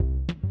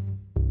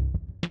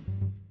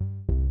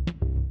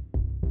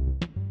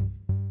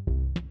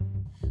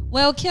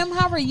Well, Kim,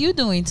 how are you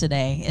doing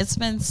today? It's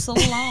been so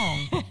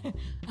long.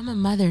 I'm a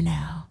mother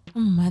now.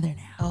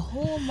 A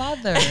whole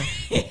mother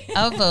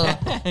of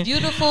a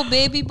beautiful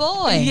baby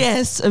boy.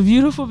 Yes, a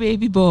beautiful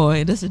baby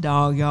boy. That's a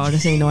dog, y'all.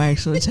 This ain't no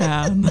actual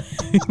child.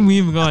 We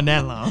even going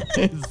that long.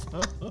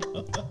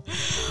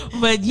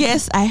 But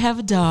yes, I have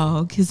a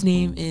dog. His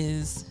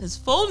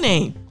full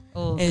name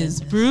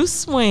is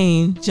Bruce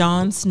Wayne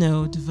Jon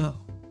Snow DeVoe.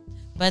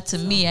 But to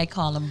me, I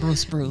call him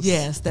Bruce.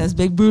 Yes, that's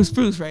big Bruce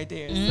right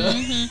there.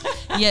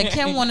 Mm-hmm. Yeah,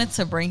 Kim wanted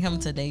to bring him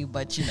today,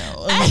 but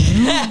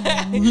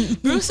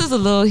Bruce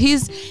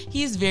is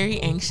he's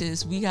very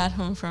anxious. We got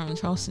him from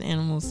Charleston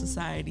Animal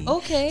Society.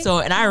 Okay. So,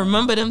 and I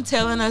remember them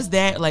telling us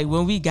that, like,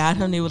 when we got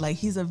him, they were like,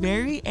 he's a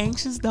very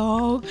anxious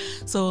dog.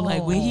 So,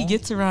 like, when he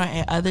gets around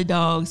at other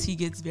dogs, he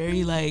gets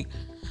very like,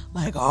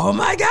 oh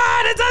my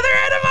God, it's other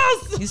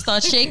animals. You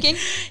start shaking?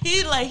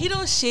 He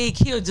don't shake.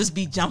 He'll just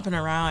be jumping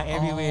around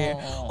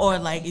everywhere. Or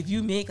like if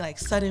you make like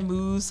sudden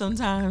moves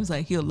sometimes,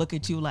 like he'll look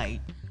at you like,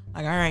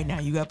 all right, now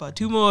you got about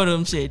 2 more of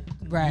them shit.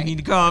 Right. You need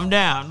to calm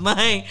down.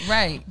 Like,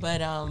 right. But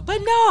no,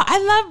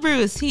 I love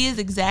Bruce. He is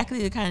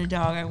exactly the kind of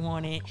dog I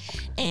wanted.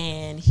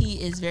 And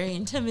he is very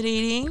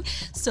intimidating.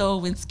 So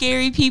when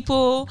scary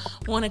people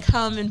want to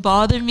come and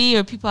bother me,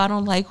 or people I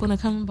don't like want to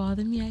come and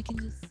bother me, I can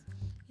just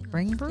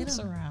bring Bruce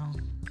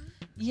around.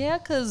 Yeah,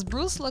 because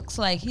Bruce looks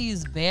like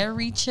he's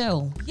very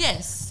chill.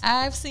 Yes.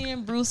 I've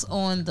seen Bruce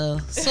on the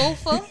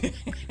sofa,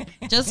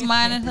 just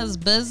minding his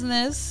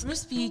business.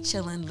 Bruce be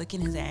chilling,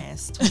 licking his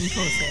ass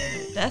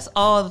 24/7. That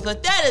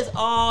is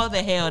all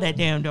the hell that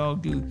damn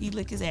dog do. He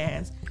lick his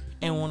ass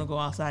and want to go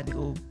outside to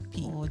go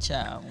pee. Oh,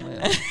 child.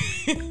 Well.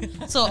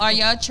 So are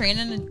y'all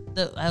training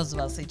I was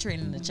about to say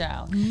training the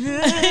child.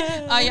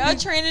 Are y'all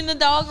training the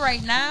dog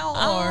right now?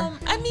 Or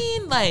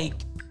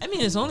I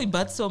mean, it's only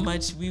but so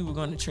much we were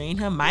going to train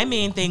him. My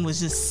main thing was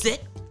just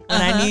sit.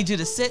 And I need you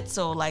to sit.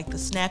 So, like, the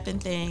snapping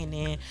thing. And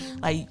then,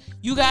 like,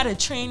 you got to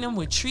train them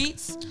with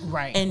treats.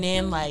 Right. And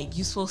then, like,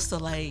 you're supposed to,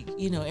 like,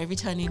 every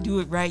time they do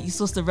it right, you're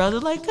supposed to rather,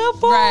 like, good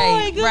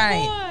boy, good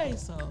boy.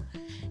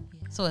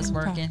 So it's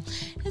working.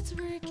 It's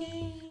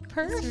working.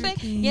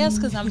 Perfect. Yes,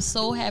 because I'm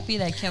so happy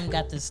that Kim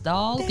got this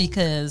dog,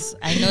 because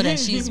I know that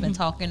she's been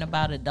talking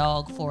about a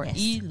dog for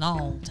a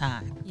long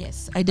time.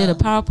 Yes, I did a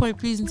PowerPoint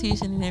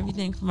presentation and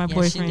everything for my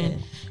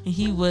boyfriend, and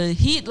he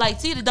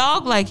the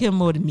dog like him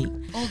more than me.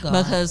 Oh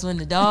God! Because when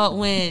the dog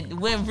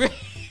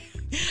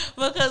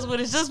because when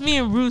it's just me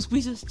and Bruce,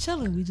 we just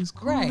chilling, we just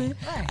cooling.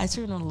 Right. I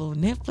turn on a little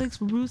Netflix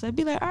for Bruce. I'd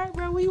be like, all right,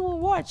 bro, what you want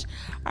to watch?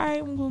 All right,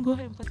 I'm gonna go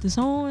ahead and put this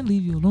on,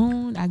 leave you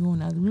alone. I go in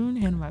the other room,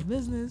 handle my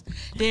business.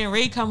 Then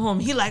Ray come home,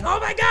 he like, oh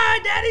my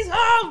God, Daddy's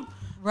home.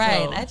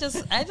 Right.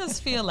 So. I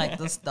just feel like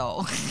this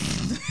dog.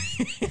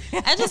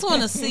 I just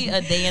want to see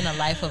a day in the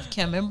life of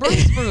Kim and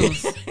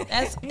Bruce.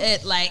 That's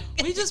it. Like,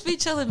 we just be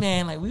chilling,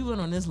 man. Like, we went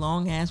on this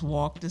long ass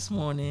walk this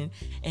morning,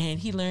 and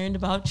he learned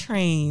about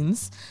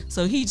trains.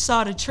 So he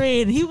saw the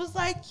train, and he was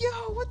like, "Yo,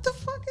 what the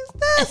fuck is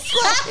this?"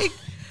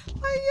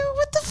 like, yo,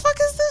 what the fuck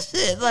is this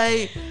shit?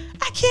 Like,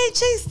 I can't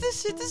chase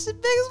this shit. This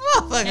shit big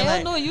as motherfucker.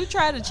 Hell no, you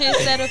try to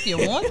chase that if you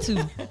want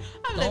to.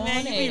 I'm like,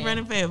 man, you be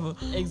running forever.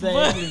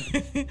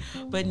 Exactly.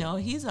 But no,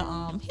 he's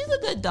a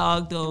good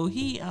dog though.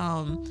 He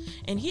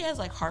and he has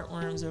like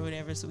heartworms or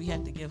whatever, so we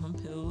have to give him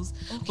pills.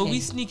 Okay. But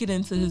we sneak it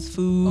into his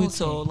food. Okay.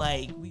 So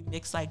like we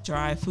mix like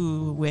dry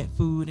food with wet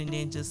food, and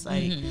then just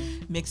like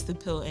mix the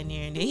pill in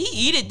there, and then he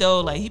eat it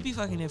though. Like he be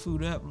fucking that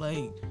food up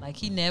like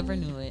he never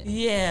knew it.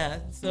 Yeah.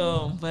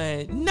 So,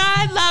 but no,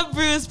 I love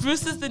Bruce.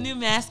 Bruce is the new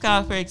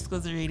mascot for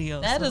Exquisite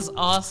Radio. That is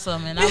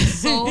awesome, and I'm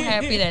so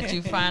happy that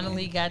you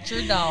finally got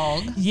your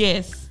dog.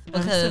 Yes.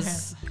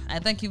 Because I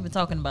think you've been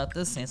talking about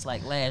this since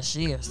like last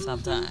year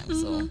sometime.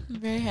 So I'm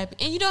very happy.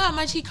 And you know how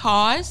much he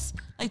costs?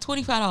 Like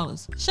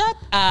 $25. Shut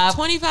up.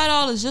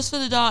 $25 just for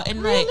the dog.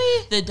 And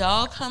really? Like the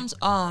dog comes,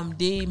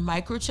 they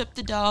microchip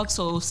the dog.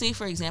 So say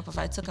for example, if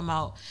I took him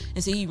out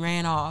and say he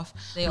ran off,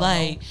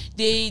 they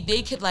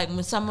could, like,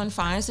 when someone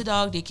finds the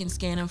dog, they can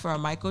scan him for a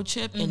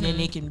microchip, and then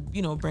they can,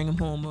 bring him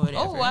home or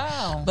whatever. Oh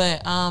wow.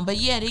 But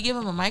yeah, they give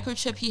him a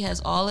microchip. He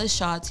has all his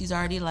shots. He's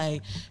already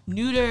like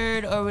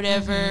neutered or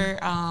whatever.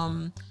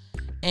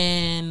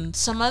 And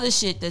some other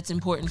shit that's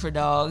important for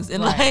dogs.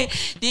 And like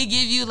they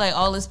give you like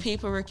all this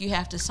paperwork you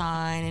have to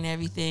sign and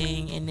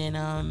everything. And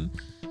then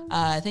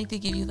I think they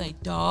give you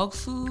like dog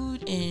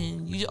food,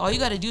 and all you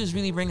got to do is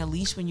really bring a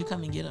leash when you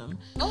come and get them.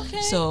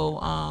 Okay.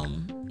 So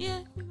yeah,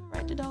 we go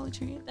right to Dollar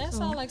Tree. That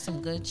sounds like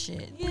some good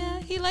shit.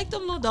 Yeah, he like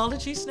them little Dollar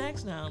Tree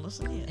snacks now.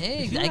 Listen, yeah.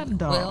 Hey, if you got a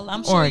dog well,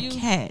 I'm sure or a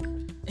cat,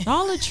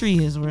 Dollar Tree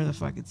is where the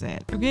fuck it's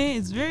at. Okay,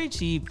 it's very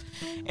cheap.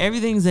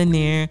 Everything's in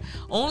there.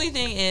 Only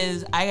thing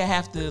is, I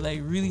have to like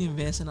really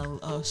invest in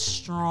a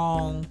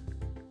strong,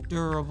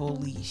 durable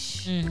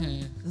leash,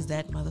 because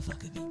that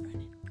motherfucker be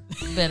running.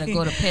 You better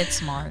go to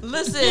PetSmart.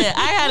 Listen,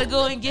 I gotta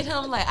go and get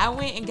him. Like, I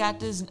went and got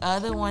this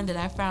other one that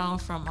I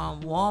found from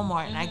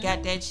Walmart, and I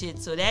got that shit.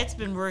 So that's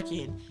been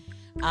working.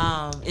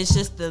 It's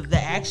just the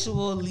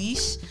actual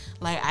leash.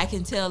 Like I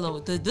can tell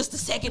this the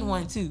second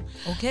one too.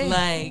 Okay.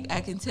 Like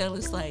I can tell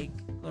it's like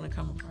gonna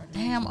come apart.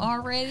 Damn,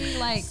 already?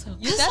 Like So-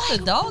 you got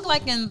the dog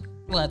like in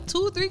what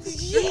 2-3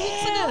 weeks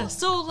ago?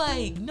 So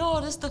like, no,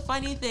 that's the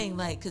funny thing.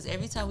 Like, cause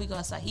every time we go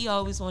outside, he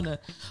always wanna,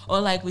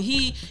 or like when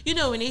he,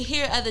 when they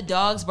hear other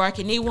dogs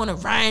barking, they wanna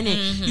run,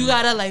 and you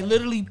gotta like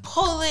literally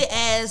pull it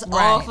ass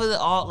off of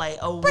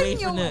away Bring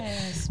from your the.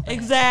 ass back.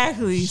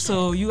 Exactly.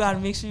 So you gotta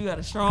make sure you got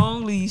a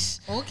strong leash,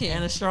 Okay.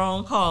 and a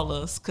strong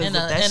collars, cause And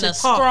if that shit a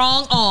pop-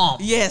 strong arm.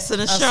 Yes,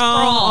 and a strong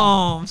strong-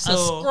 arm. So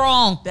a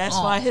strong that's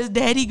arm. why his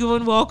daddy go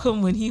and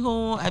welcome when he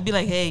home. I'd be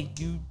like, hey,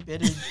 you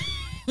better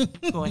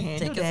go and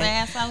handle Take his that.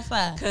 ass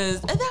outside.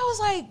 And that was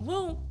like,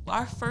 well,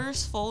 our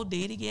first full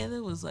day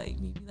together was like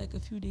maybe like a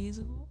few days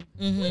ago.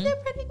 We did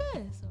pretty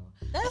good. So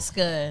That's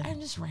good. I'm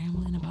just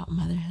rambling about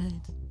motherhood.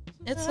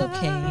 It's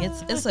okay.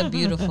 It's a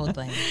beautiful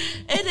thing.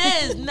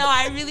 It is. No,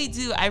 I really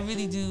do. I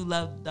really do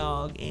love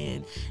dog.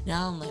 And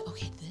now I'm like,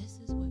 okay, this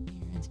is what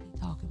parents be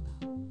talking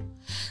about.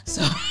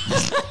 So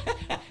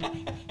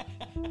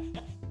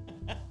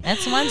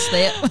That's one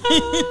step.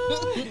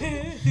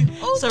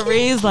 So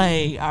Ray's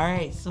like, all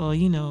right, so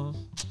so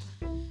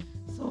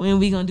when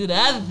we gonna do the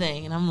other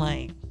thing? And I'm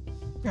like,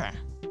 bruh,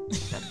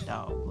 got a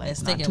dog. Like,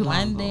 Let's not take it too long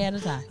one day ago.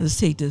 at a time. Let's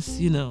take this,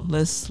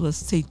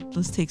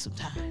 let's take some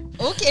time.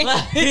 Okay.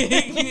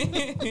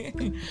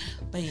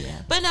 But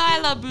yeah, but no, I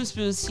love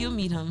Bruce. You'll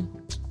meet him.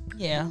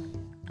 Yeah,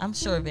 I'm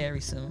sure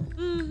very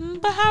soon.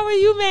 But how are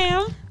you,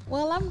 ma'am?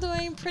 Well, I'm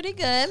doing pretty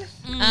good.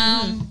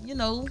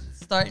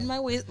 Starting my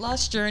weight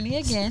loss journey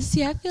again.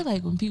 See, I feel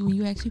like when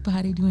you ask people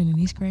how they doing and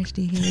they scratch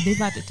their head, they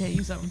about to tell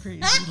you something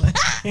crazy. Like,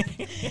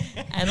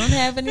 I don't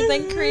have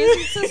anything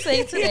crazy to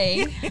say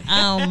today.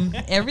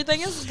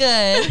 Everything is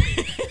good.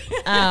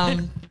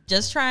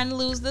 Just trying to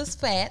lose this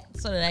fat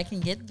so that I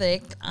can get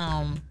thick.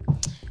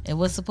 It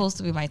was supposed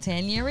to be my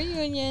 10-year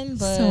reunion,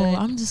 but so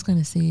I'm just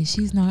gonna say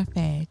she's not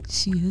fat,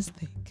 she is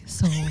thick.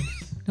 So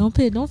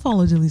don't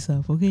follow Julie's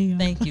stuff, okay?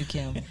 thank you,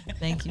 Kim.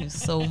 Thank you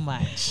so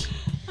much.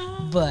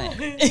 But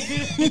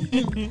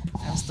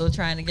I'm still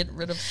trying to get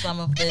rid of some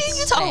of this. And then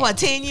you talking about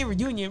 10-year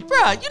reunion,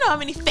 bro. You know how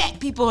many fat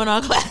people in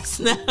our class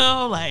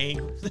now? Like,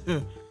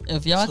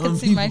 if y'all some can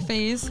see my people-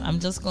 face, I'm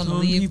just going to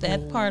some leave people-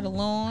 that part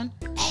alone.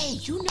 hey,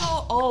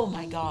 oh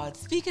my God.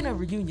 Speaking of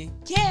reunion,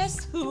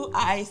 guess who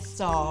I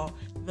saw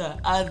the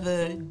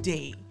other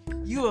day?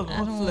 You are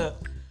gonna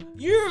flip.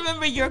 You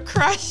remember your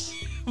crush,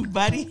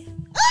 buddy?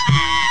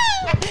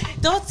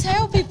 Don't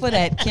tell people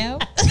that, Kim.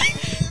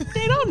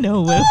 They don't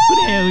know who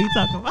the hell we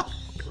talking about.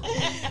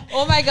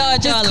 Oh my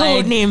God, y'all! His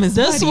code name is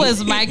this Buddy.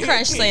 was my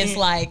crush since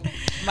like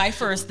my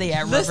first day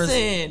at Rivers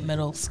Listen.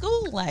 Middle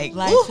School. Like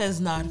Life ooh, has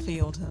not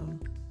failed him.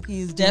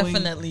 He is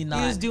Definitely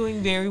not. He is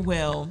doing very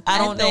well. I I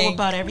don't know think-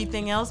 about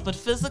everything else, but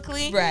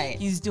physically, Right.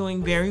 he's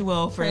doing very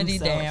well for pretty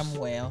himself. damn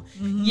well.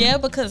 Yeah,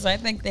 because I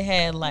think they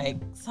had like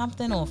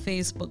something on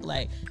Facebook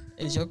like,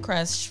 "Is your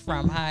crush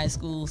from high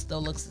school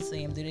still looks the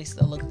same? Do they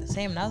still look the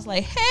same?" And I was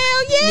like,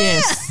 "Hell yeah!"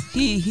 Yes,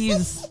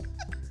 he's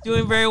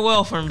doing very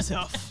well for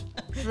himself.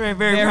 Very,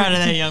 very proud of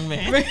that young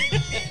man.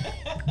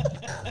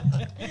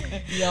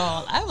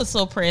 Y'all, I was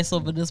so pressed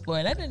over this boy,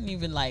 and I didn't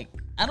even like.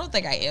 I don't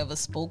think I ever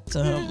spoke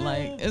to him.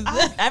 Like,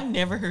 I've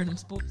never heard him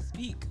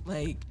speak.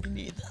 Like,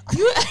 it's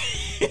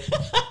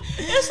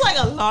like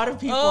a lot of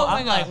people. Oh my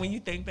I'm like, God. when you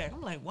think back,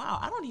 I'm like, wow,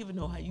 I don't even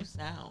know how you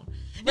sound.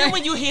 Then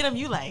when you hit him,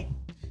 you like,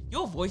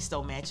 your voice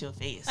don't match your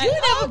face. Like,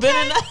 You never been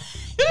in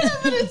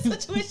a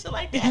situation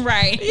like that,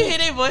 Right. You hear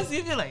their voice,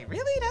 you feel like,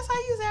 really? That's how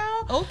you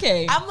sound?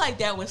 okay. I'm like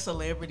that with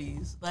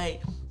celebrities.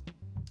 Like,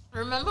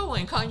 remember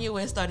when Kanye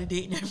West started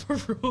dating Amber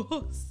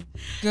Rose?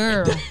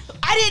 Girl,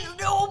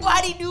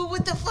 Nobody knew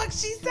what the fuck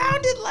she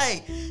sounded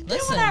like. Then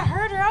Listen. when I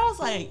heard her, I was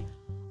like,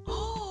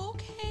 oh,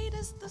 okay,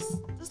 this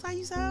how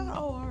you sound? Oh,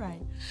 all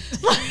right.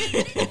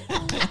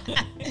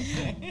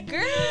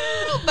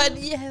 girl, but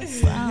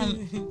yes,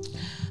 I'm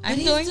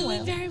He's doing doing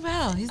well. very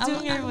well. He's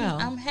doing very well.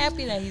 I'm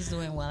happy that he's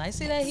doing well. I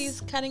see that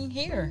he's cutting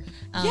hair.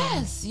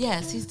 Yes,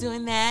 he's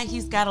doing that.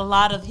 He's got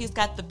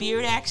the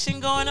beard action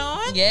going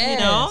on.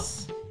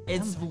 Yes.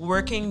 It's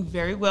working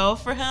very well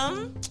for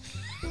him.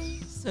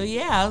 So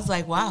yeah, I was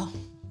like, wow,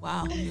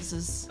 this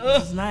is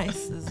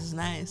nice. This is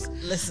nice.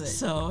 Listen,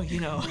 So,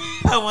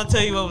 I won't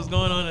tell you what was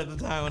going on at the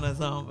time when I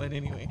saw him, but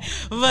anyway.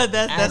 But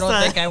that's I don't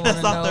not, think I wanna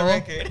that's off the know.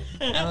 record.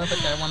 I don't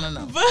think I want to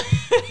know.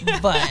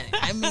 But, But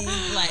I mean,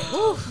 like,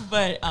 ooh,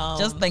 just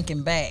just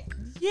thinking back.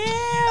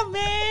 yeah,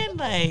 man.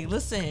 Like,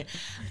 listen,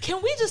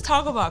 can we just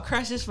talk about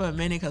crushes for a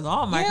minute? Because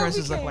all my Yeah, we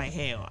crushes look can. like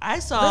hell. I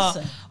saw,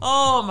 Listen.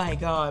 oh my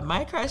God,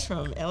 my crush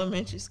from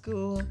elementary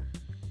school.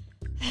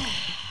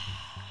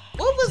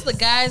 What was the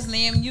guy's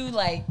name you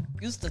like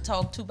used to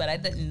talk to, but I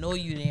didn't know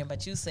you then?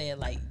 But you said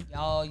like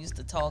y'all used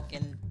to talk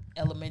in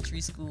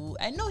elementary school.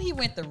 I know he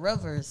went to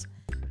Rivers,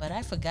 but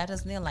I forgot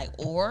his name. Like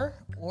Oral.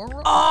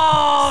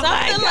 Oh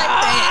Something my like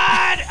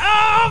God.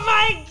 Oh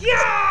my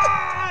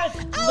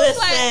God. I was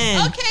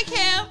like, okay,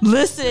 Cam.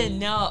 Listen,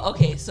 no,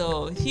 okay,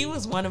 so he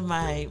was one of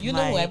my. You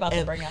know who I'm about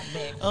to bring up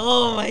next.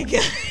 Oh my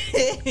god,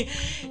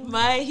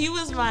 he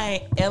was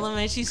my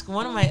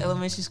one of my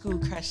elementary school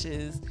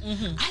crushes.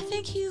 Mm-hmm. I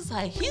think he's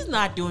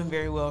not doing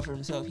very well for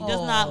himself. He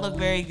does not look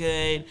very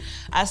good.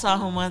 I saw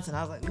him once and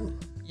I was like, ooh,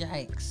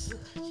 yikes,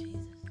 Jesus,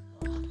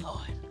 oh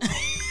Lord.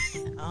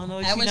 I don't know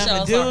what I wish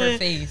y'all saw her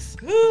face.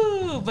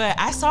 Ooh, but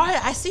I saw her.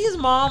 I see his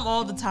mom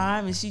all the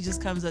time, and she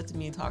just comes up to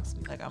me and talks to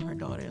me like I'm her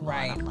daughter-in-law.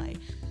 Right. And I'm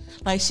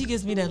like she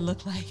gives me that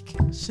look like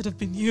should have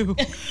been you.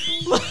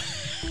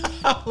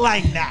 I'm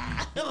like,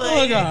 nah.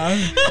 Oh god.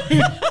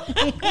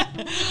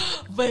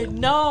 But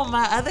no,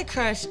 my other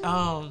crush,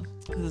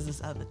 who's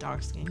this other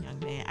dark-skinned young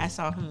man? I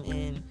saw him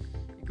in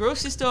the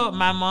grocery store with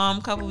my mom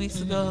a couple weeks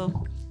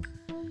ago.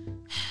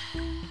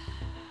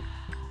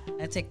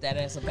 I take that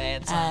as a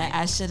bad sign.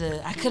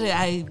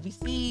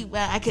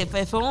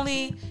 If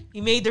only he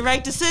made the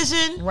right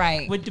decision.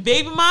 Right. With the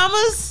baby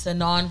mamas. The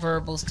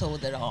nonverbals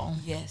told it all.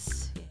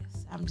 Yes.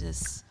 I'm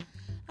just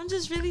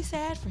really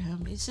sad for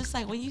him. It's just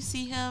like when you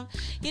see him,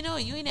 you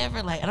ain't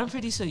ever like, and I'm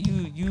pretty sure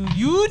you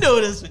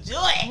know this with your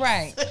ass.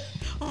 Right.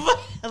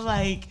 But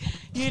like,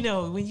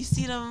 when you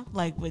see them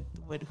like with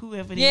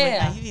whoever they were,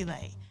 like, you be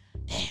like,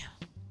 damn.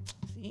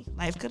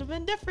 Life could have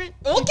been different.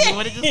 Okay. You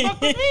would have just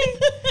fucked with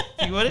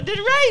me. You would have did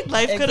right.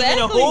 Life could have been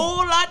a whole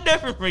lot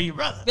different for you,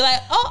 brother. Be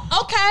like,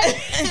 oh, okay.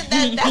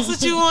 That's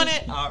what you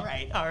wanted. All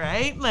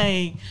right.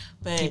 Like,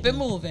 but keep it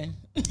moving.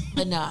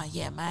 But nah,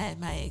 yeah, my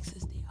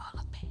exes, they all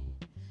look bad.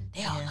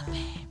 They all look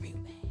bad, real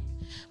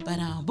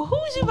bad. But who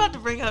was you about to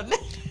bring up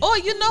next? Oh,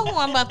 you know who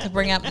I'm about to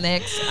bring up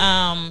next.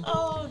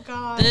 Oh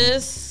God,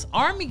 this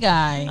army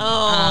guy.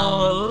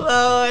 Oh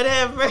Lord,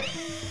 ever.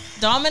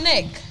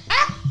 Dominic.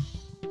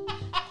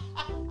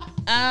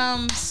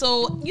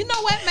 So you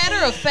know what?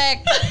 Matter of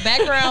fact,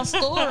 background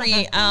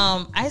story.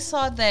 I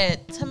saw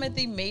that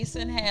Timothy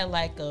Mason had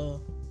like a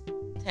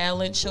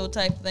talent show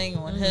type thing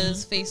on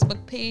his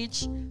Facebook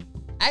page.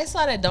 I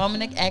saw that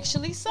Dominic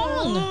actually sung.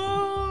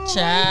 Oh,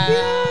 child,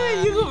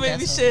 yeah, you gonna make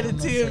me shed a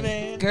tear,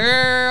 man.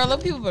 Girl, the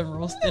people been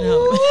roasting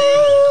him.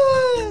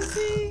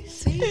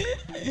 See,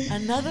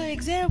 another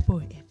example.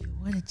 If you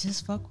would have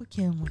just fucked with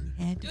Kim when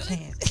you had the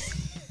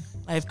chance,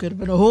 life could have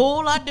been a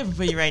whole lot different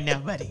for you right now,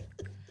 buddy.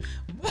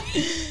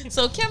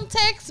 So Kim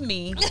texted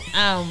me.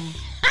 I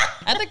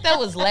think that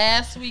was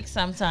last week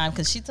sometime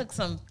because she took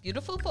some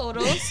beautiful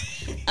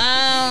photos.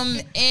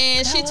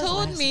 And she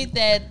told me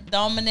that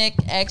Dominic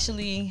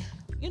actually,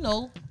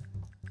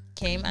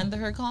 came under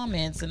her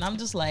comments, and I'm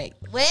just like,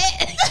 what?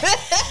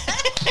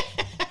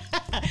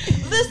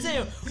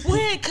 Listen,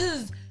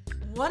 because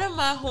one of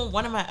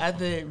my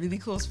other really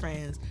close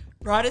friends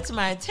brought it to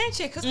my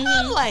attention because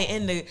I'm like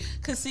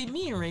because see,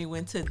 me and Ray we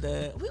went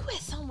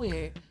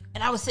somewhere.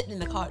 And I was sitting in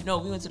the car. No,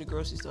 we went to the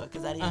grocery store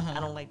because I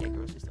don't like that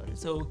grocery store.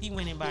 So he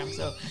went in by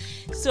himself.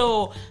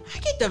 So I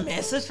get the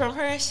message from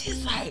her.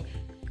 She's like,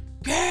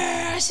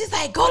 girl,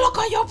 go look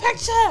on your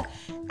picture.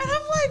 And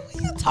I'm like, what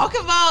are you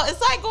talking about?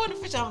 It's like going to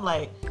fish. I'm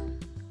like,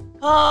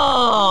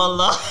 oh,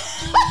 Lord.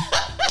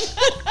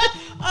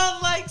 I'm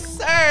like,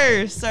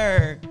 sir.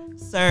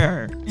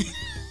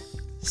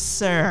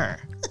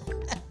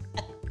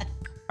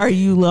 Are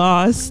you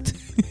lost?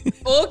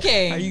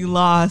 Okay. Are you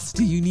lost?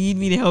 Do you need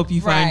me to help you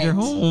find your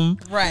home?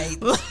 Right.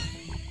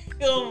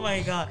 Oh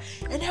my God.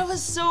 And that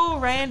was so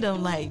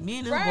random. Like, me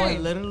and this boy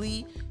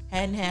literally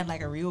hadn't had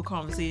like a real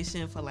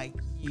conversation for like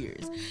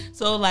years.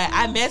 So like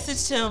I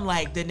messaged him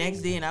like the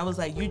next day and I was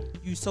like,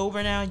 you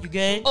sober now? You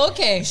good?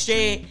 Okay. You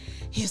straight?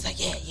 He was like,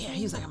 yeah.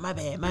 He was like, my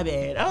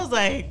bad. I was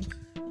like,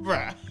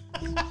 bruh.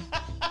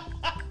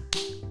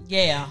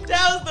 Yeah.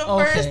 That was the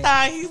first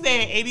time he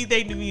said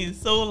anything to me in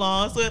so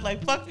long. So it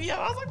like fucked me up.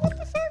 I was like, what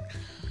the fuck?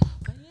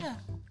 But yeah.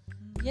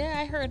 Yeah,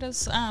 I heard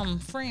his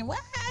friend. Well,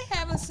 I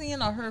haven't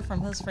seen or heard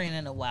from his friend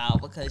in a while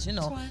because,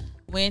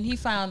 when he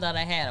found out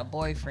I had a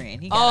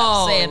boyfriend, he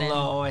got upset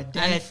and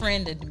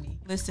unfriended me.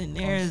 Listen,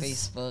 there's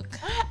Facebook.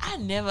 I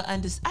never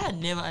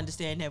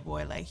understand that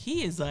boy. Like,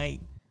 he is like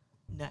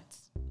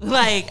nuts.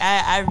 Like,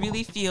 I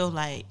really feel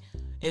like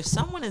if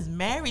someone is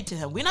married to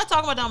him, we're not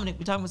talking about Dominic,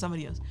 we're talking about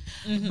somebody else.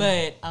 Mm-hmm.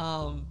 But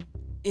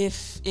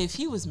if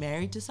he was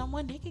married to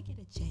someone, they could get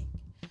a check.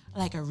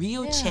 Like a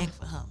real check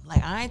for him.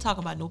 Like, I ain't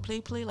talking about no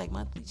play like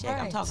monthly check.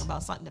 Right. I'm talking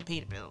about something to pay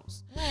the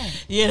bills.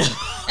 Right. And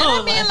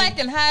I mean, like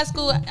in high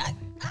school, I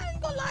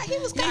ain't gonna lie, he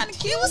was kind of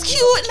cute. He was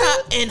cute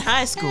in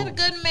high school. Had a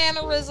good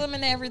mannerism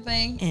and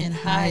everthing in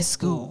high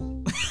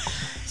school.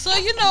 So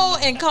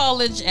in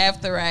college,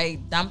 after I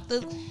dumped the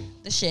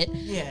shit,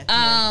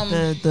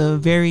 the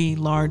very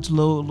large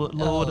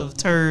load of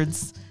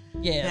turds.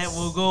 Yes. That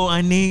will go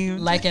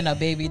unnamed. Like in a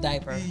baby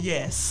diaper.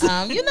 Yes.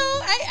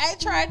 I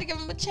tried to give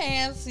him a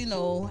chance, in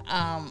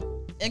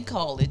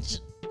college.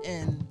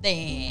 And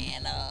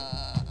then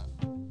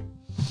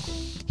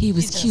He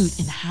was cute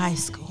in high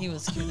school. He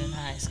was cute in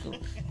high school.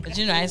 But,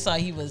 I saw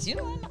he was, in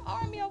the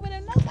army over there.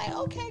 And I was like,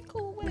 okay,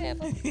 cool,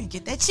 whatever.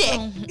 Get that check.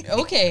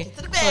 Okay. Get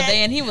to the So bag.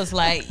 then he was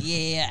like,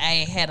 yeah,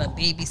 I had a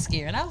baby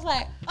scare. And I was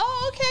like,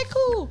 oh, okay,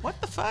 cool. What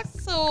the fuck?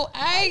 So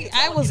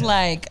I was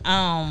like,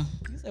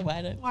 you said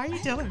why did? Why are you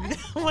telling me that?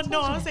 Well,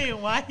 no, I'm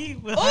saying why he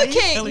will.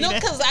 Okay, no,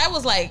 because I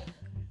was like,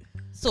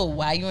 so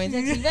why you ain't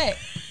text me back?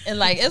 And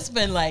like it's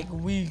been like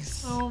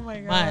weeks, Oh my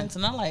god. months,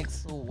 and I'm like,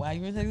 so why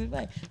you ain't text me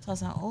back? So I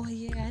was like, oh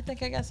yeah, I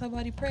think I got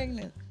somebody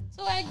pregnant.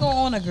 So I go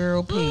on a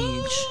girl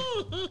page.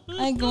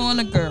 I go on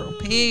a girl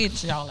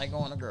page, y'all. I go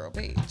on a girl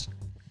page.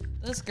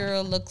 This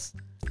girl looks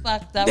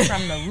fucked up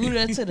from the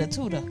rooter to the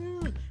tutor.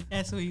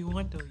 That's what you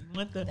want, though. You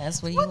want the.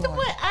 That's what you What the want.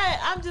 what?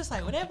 I'm just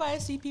like, whenever I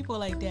see people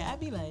like that, I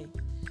be like,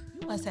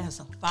 you must have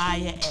some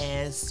fire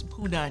ass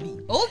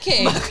punani.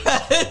 Okay,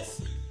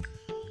 Because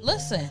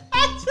listen.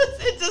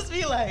 it just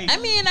be like, I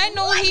mean, I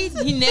know he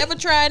never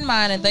tried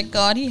mine, and thank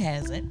God he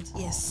hasn't.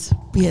 yes,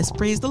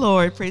 praise the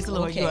Lord, Okay.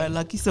 You are a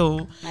lucky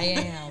soul. I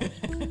am.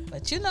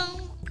 But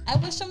I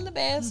wish him the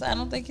best. I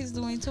don't think he's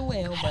doing too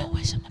well, but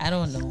I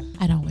don't know.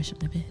 I don't wish him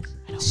the best.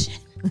 I don't shit.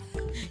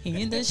 He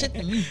ain't done shit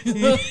to me.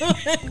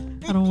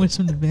 I don't wish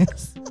him the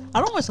best. I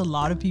don't wish a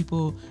lot of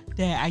people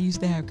that I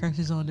used to have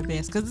crushes on the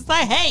best, because it's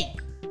like, hey,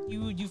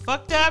 you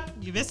fucked up,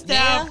 you missed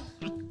Yeah. out.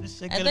 This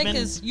shit I could've think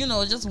been- it's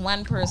just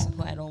one person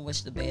who I don't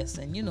wish the best,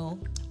 and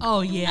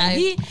Oh yeah,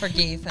 I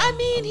forgave him. I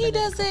mean, a he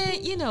little.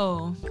 doesn't, He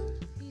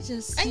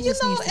just. And he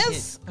just needs to get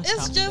it's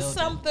accountability. just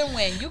something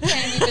when you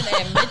can't even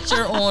admit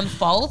your own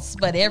faults,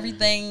 but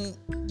everything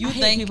you I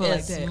hate think people like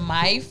is that.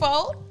 my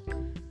fault,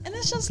 and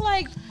it's just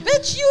like,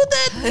 bitch, you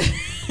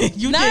did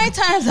you 9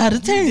 times out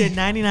of 10. You did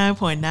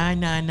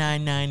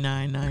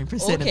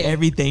 99.99999% of Okay.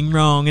 everything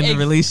wrong in the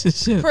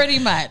relationship. Pretty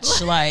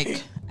much.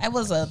 Like, I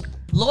was a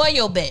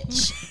loyal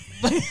bitch.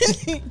 But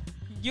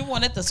you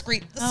wanted to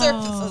scrape the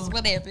surfaces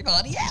with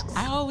everybody else.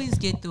 I always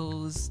get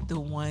the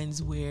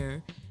ones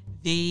where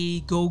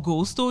they go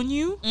ghost on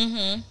you,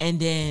 and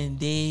then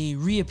they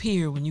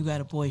reappear when you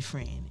got a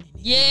boyfriend. And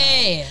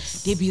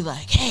Yes. they be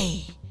like,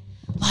 hey,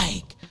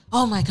 like,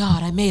 oh my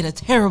God, I made a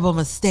terrible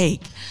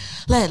mistake.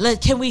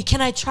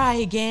 Can I try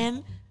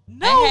again?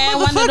 No, I had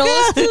one of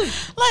those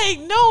motherfucker. Like,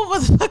 no,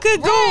 motherfucker,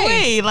 go Right.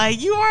 away.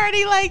 Like, you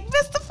already like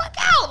missed the fuck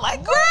out.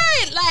 Like,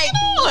 Right, like,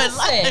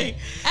 listen, Like-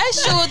 I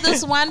showed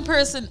this one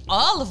person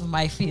all of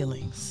my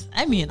feelings.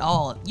 I mean,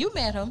 all. You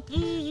met him.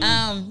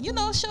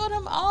 Showed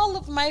him all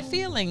of my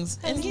feelings,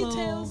 and he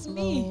tells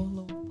me,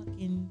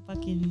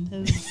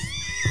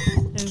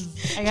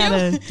 I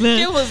gotta.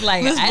 Kim was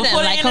like, Listen, I didn't before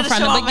the like end him of the from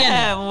show, the I'ma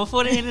beginning.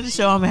 before the end of the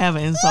show, I'm gonna have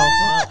an insult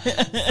for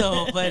her.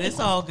 So, but it's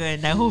all good.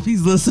 And I hope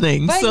he's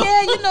listening. But so.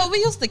 yeah, we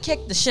used to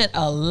kick the shit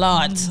a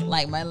lot,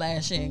 like my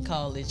last year in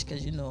college,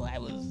 because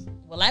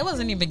I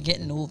wasn't even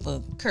getting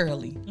over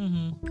Curly.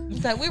 In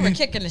fact, we were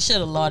kicking the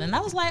shit a lot, and I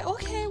was like,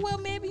 okay, well,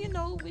 maybe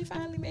we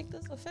finally make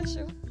this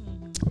official.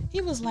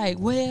 He was like,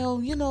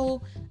 well,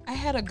 I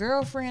had a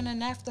girlfriend,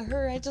 and after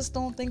her, I just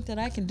don't think that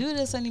I can do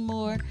this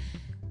anymore.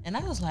 And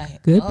I was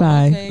like,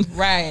 Goodbye. Oh, okay.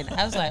 Right.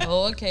 I was like,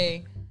 oh,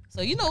 okay.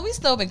 So, we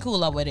still been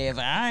cool or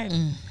whatever.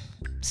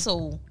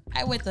 So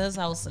I went to his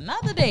house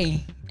another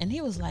day, and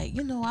he was like,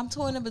 I'm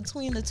torn in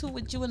between the two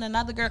with you and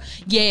another girl.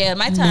 Yeah,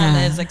 my time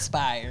has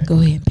expired. Go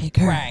ahead and pick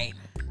her. Right.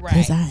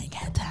 Because Right. I ain't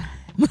got time.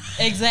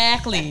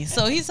 Exactly.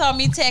 So he saw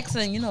me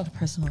texting, the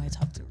person who I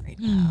talk to right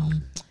now.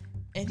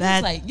 And That-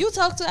 he's like, you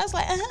talk to? I was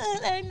like,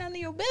 that ain't none of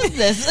your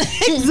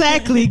business.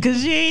 Exactly,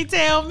 because you ain't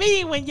tell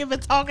me when you've been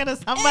talking to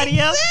somebody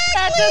else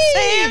at the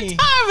same Exactly.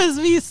 time as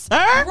me,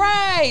 sir.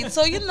 Right.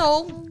 So,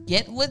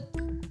 get with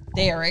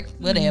Derek,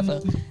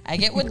 whatever. I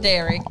get with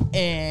Derek,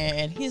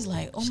 and he's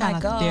like, oh Shout my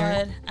out to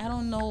Derek. God, I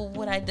don't know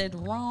what I did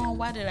wrong.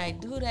 Why did I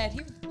do that?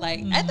 He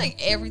like, I think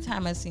every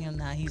time I see him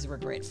now, he's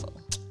regretful.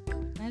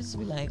 I just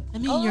be like, I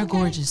mean, oh, you're okay.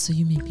 gorgeous, so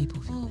you make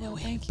people feel Oh, that well,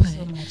 way. thank you But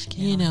so much,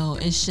 Kim.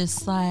 it's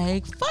just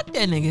like, Fuck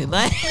that nigga.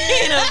 Like,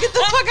 get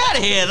the fuck out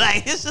of here.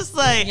 Like, it's just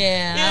like,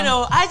 Yeah.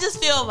 I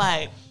just feel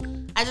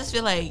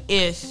like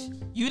if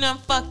you done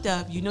fucked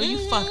up, you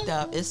fucked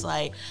up, it's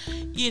like,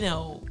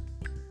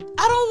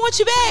 I don't want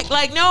you back.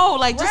 Like, no,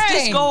 like just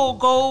Right.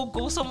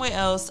 go somewhere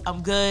else.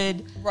 I'm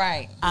good.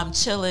 Right. I'm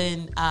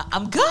chilling.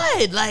 I'm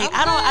good. Like,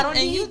 I don't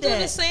and need you do that.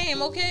 the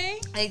same, okay?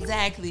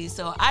 Exactly.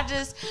 So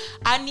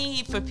I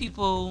need for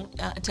people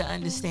to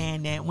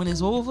understand that when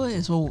it's over,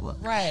 it's over.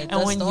 Right.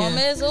 And The when storm you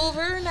is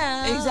over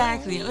now.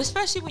 exactly,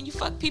 especially when you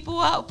fuck people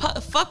up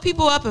and fuck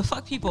people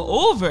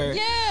over.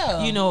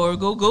 Yeah. Or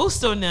go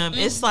ghost on them.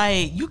 It's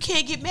like you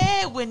can't get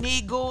mad when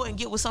they go and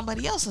get with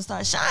somebody else and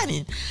start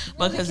shining,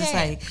 because it's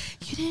can't.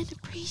 like you didn't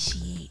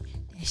appreciate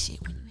that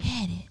shit when you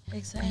had it.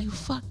 Exactly. And you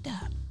fucked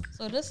up.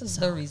 So this is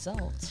the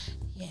result.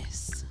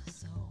 Yes.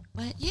 So,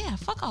 but yeah,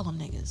 fuck all them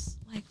niggas.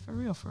 Like for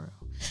real.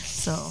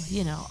 So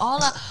all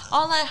I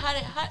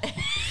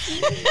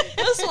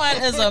This one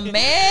is a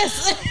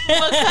mess.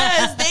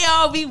 because they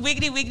all be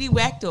wiggity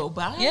whack though.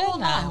 But I ain't Yeah,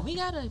 gonna lie, nah. we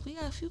got a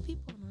few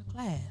people in our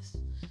class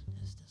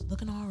that's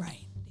looking all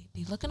right.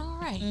 They looking all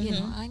right.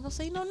 I ain't gonna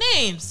say no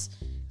names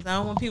I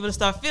don't want people to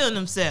start feeling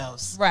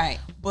themselves. Right.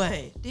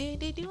 But they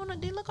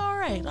look all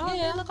right. Oh,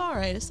 Yeah. they look all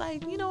right. It's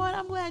like, you know what?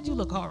 I'm glad you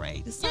look all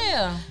right. It's like,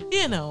 Yeah.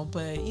 you know,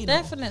 but you know.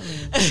 Definitely.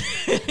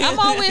 I'm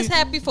always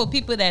happy for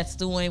people that's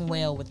doing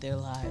well with their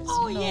lives.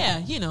 Oh you know? yeah,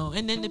 you know,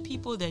 and then the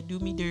people that do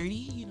me dirty,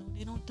 you know,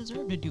 they don't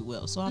deserve to do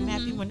well. So I'm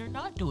happy when they're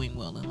not doing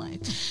well in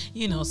life,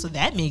 you know. So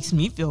that makes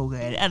me feel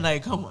good. And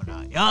like, come on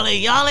now, y'all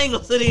ain't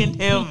gonna sit there and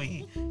tell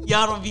me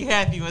y'all don't be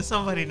happy when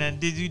somebody done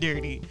did you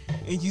dirty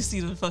and you see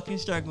them fucking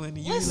struggling and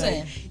you be Listen.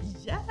 like,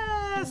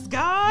 yes,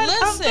 God,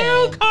 come Listen.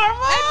 through, karma.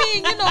 I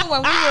mean, you know,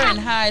 when we were in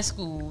high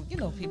school, you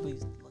know, people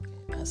used to look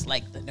at us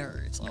like the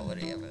nerds or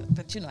whatever.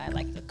 But, you know, I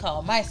like to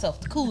call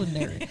myself the cool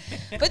nerd.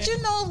 But, you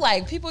know,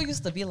 like, people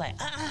used to be like,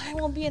 I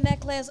won't be in that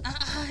class.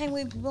 I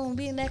won't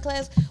be in that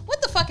class.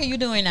 What the fuck are you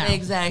doing now?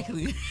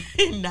 Exactly.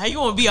 Now you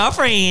want to be our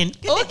friend.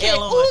 Get the Okay.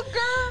 hell on. Oh,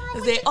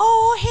 girl. Say,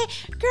 oh, hey,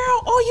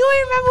 girl, oh, you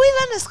ain't remember we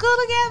went to school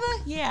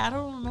together? Yeah, I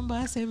don't remember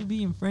us ever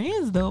being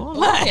friends, though.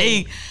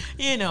 Okay. Like,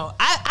 you know,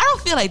 I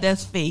don't feel like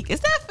that's fake.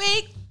 Is that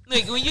fake?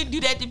 Like, when you do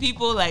that to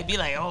people, like, be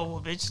like, oh,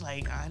 well, bitch,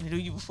 like, I knew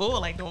you before.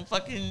 Like, don't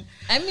fucking...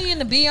 I mean,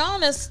 to be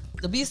honest,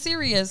 to be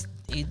serious,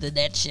 they did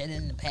that shit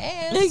in the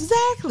past.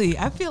 Exactly.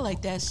 I feel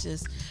like that's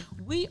just...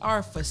 We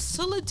are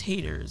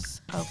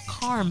facilitators of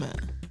karma.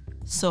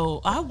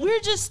 So we're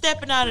just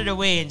stepping out of the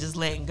way and just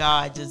letting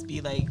God just be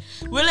like,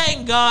 we're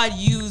letting God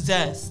use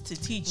us to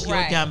teach your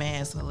Right. dumb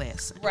ass a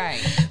lesson. Right.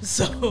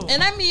 So...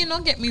 And I mean,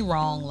 don't get me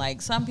wrong.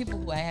 Like, some people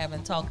who I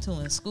haven't talked to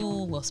in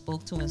school or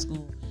spoke to in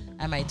school,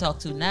 I might talk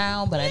to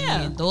now. But Yeah. I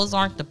mean, those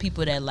aren't the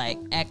people that, like,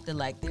 acted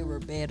like they were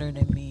better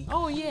than me.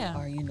 Oh, yeah.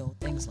 Or, you know,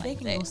 things They like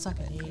can that. go suck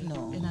a dick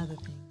No. and other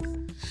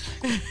things.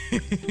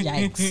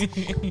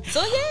 Yikes.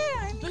 So,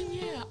 yeah. I mean, But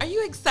yeah, are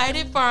you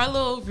excited for our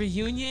little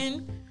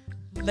reunion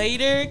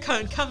later,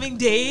 coming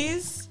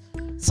days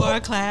for our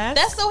class?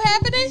 that's still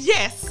happening?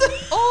 yes.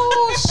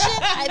 Oh,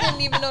 shit. I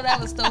didn't even know that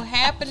was still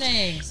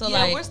happening. So, yeah,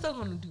 like, we're still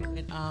gonna do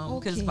it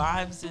because Okay.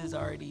 Vibes is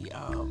already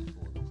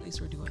the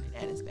place we're doing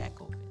it at is back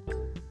open.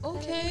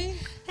 okay.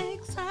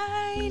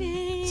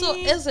 Exciting. So,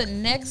 is it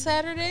next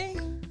Saturday?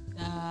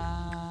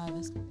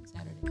 this coming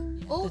Saturday?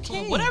 Yeah, the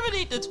Okay. whatever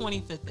date the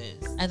 25th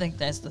is. I think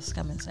that's this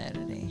coming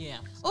Saturday. Yeah.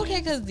 Okay,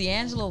 because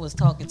D'Angelo was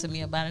talking to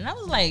me about it, and I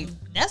was like,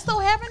 that's still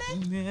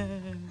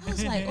happening? I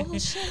was like, oh,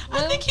 shit.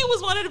 I think he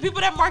was one of the people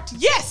that marked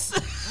yes.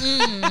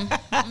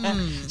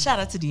 Shout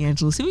out to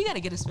D'Angelo. See, we got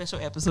to get a special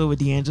episode with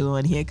D'Angelo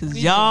in here because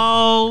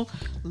y'all,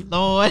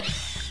 Lord.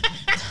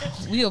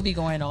 we'll be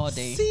going all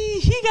day. See,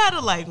 he got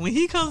to, like, when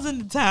he comes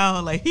into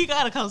town, like, he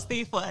got to come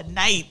stay for a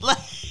night. Like,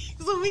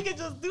 so we can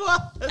just do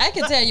all this. I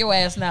can tell your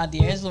ass now,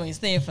 D'Angelo ain't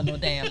staying for no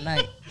damn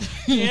night.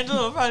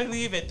 D'Angelo will probably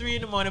leave at 3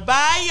 a.m.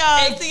 Bye,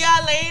 y'all. See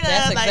y'all later.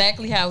 That's like,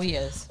 exactly how he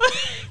is.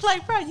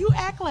 like, bro, you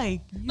act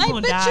like you Like,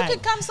 gonna bitch, die. you can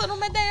come sit on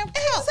my damn couch.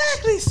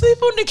 Exactly.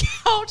 Sleep on the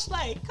couch.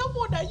 Like, come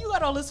on now. You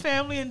got all this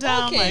family in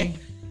town. Okay. Like,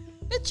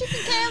 Bitch,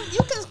 you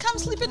can come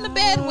sleep in the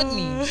bed with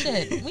me.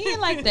 Shit, we ain't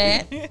like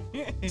that.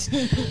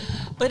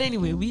 But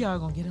anyway, we are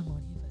gonna get him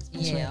on here for a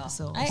special Yeah,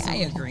 episode. I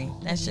agree.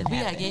 That should We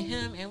gotta happen. get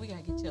him and we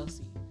gotta get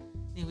Chelsea.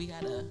 Then we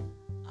gotta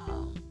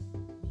maybe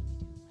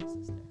do my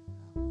sister.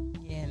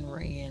 Yeah, and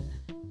Ray and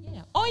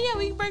Yeah. Oh yeah,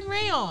 we can bring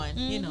Ray on.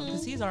 You know,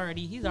 because he's our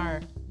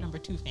number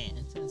 2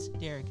 fan since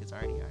Derek is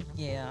already our number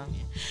yeah.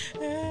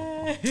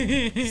 1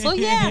 fan. So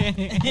yeah,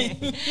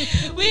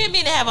 we didn't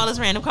mean to have all this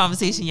random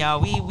conversation, y'all.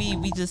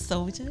 We just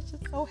so happy just to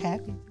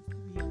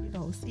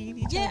be, seeing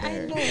each yeah. other.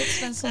 I know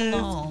it's been so This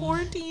long.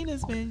 quarantine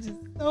has been just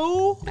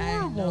so I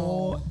horrible.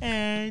 know.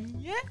 And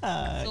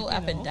yeah. So you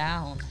up and know.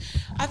 down.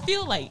 I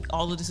feel like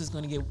all of this is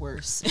going to get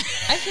worse.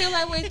 I feel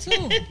that way too.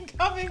 In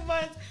coming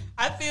months,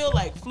 I feel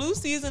like flu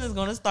season is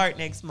going to start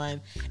next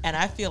month, and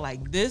I feel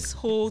like this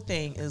whole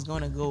thing is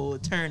going to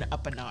turn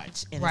up a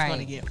notch, and it's going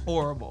to get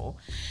horrible.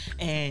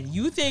 And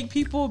you think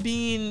people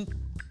being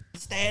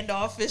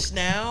standoffish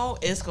now,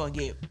 it's going to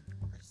get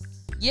worse.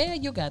 Yeah,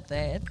 you got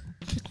that.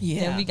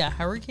 Yeah. Then we got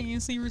hurricane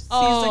season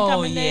Oh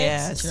coming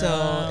yeah, next.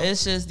 so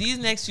it's just these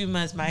next few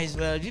months you might as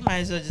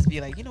well just be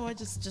like, you know what,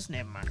 just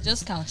never mind.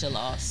 Just count your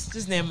loss.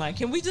 Just never mind.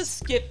 Can we just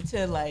skip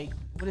to like,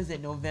 what is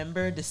it,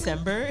 November,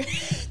 December? The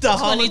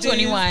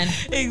 2021.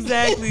 holidays?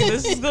 Exactly.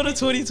 Let's just go to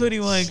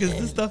 2021 because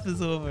this stuff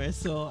is over.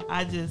 So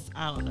I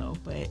don't know.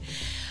 But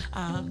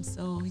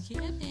so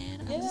yeah,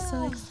 man. I'm just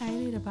so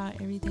excited about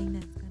everything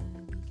that's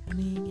gonna be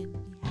coming and be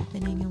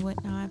happening and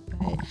whatnot.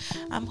 But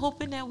I'm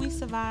hoping that we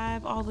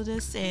survive all of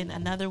this and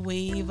another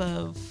wave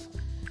of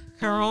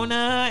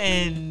Corona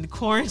and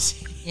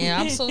quarantine. Yeah,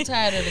 I'm so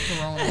tired of the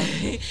corona.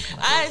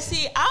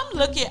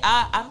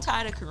 I'm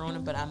tired of Corona,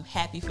 but I'm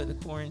happy for the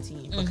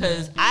quarantine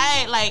because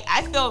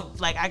I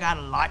felt like I got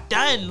a lot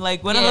done.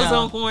 Like when I was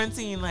on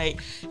quarantine,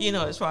 like, you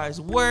know, as far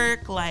as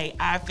work, like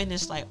I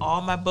finished like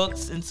all my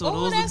books, and so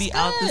those will be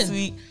out this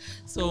week.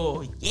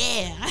 So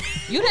yeah.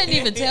 You didn't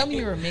even tell me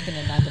you were making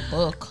another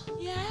book.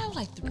 Yeah, I have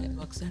like 3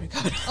 books that are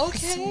coming out.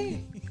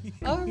 Okay.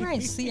 All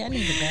right. See, I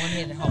need to go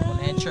ahead and hop on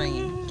that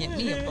train. Get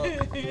me a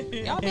book.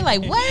 Y'all be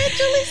like, what,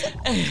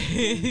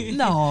 Julissa?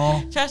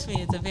 No. Trust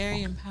me, it's a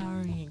very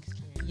empowering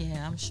experience.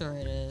 Yeah, I'm sure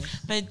it is.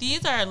 But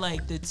these are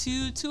like the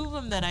two of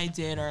them that I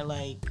did are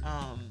like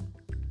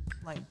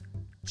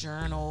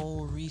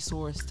journal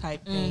resource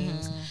type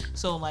things.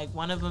 So like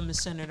one of them is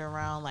centered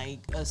around like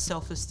a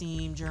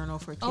self-esteem journal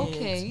for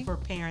kids, for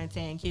parents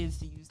and kids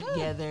to use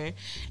together.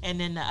 And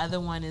then the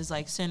other one is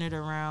like centered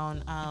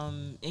around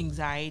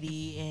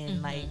anxiety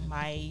and like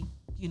my,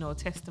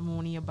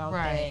 testimony about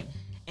that.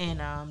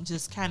 And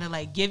just kind of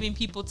like giving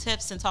people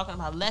tips and talking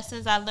about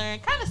lessons I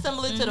learned, kind of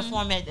similar to the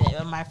format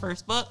of my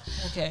first book.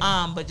 Okay.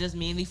 But just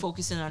mainly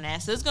focusing on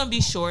that. So it's gonna be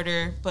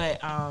shorter,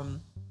 but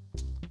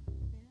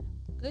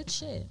good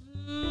shit.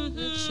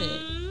 Good shit.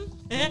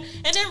 And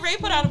then Ray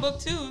put out a book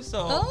too.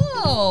 So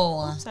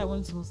I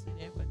wasn't supposed to say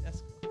that, but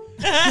that's cool.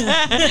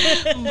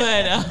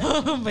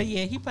 but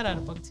yeah, he put out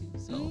a book too.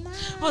 So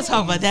we'll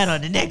talk about that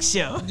on the next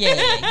show. Yeah,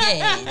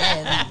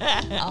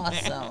 that is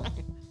awesome.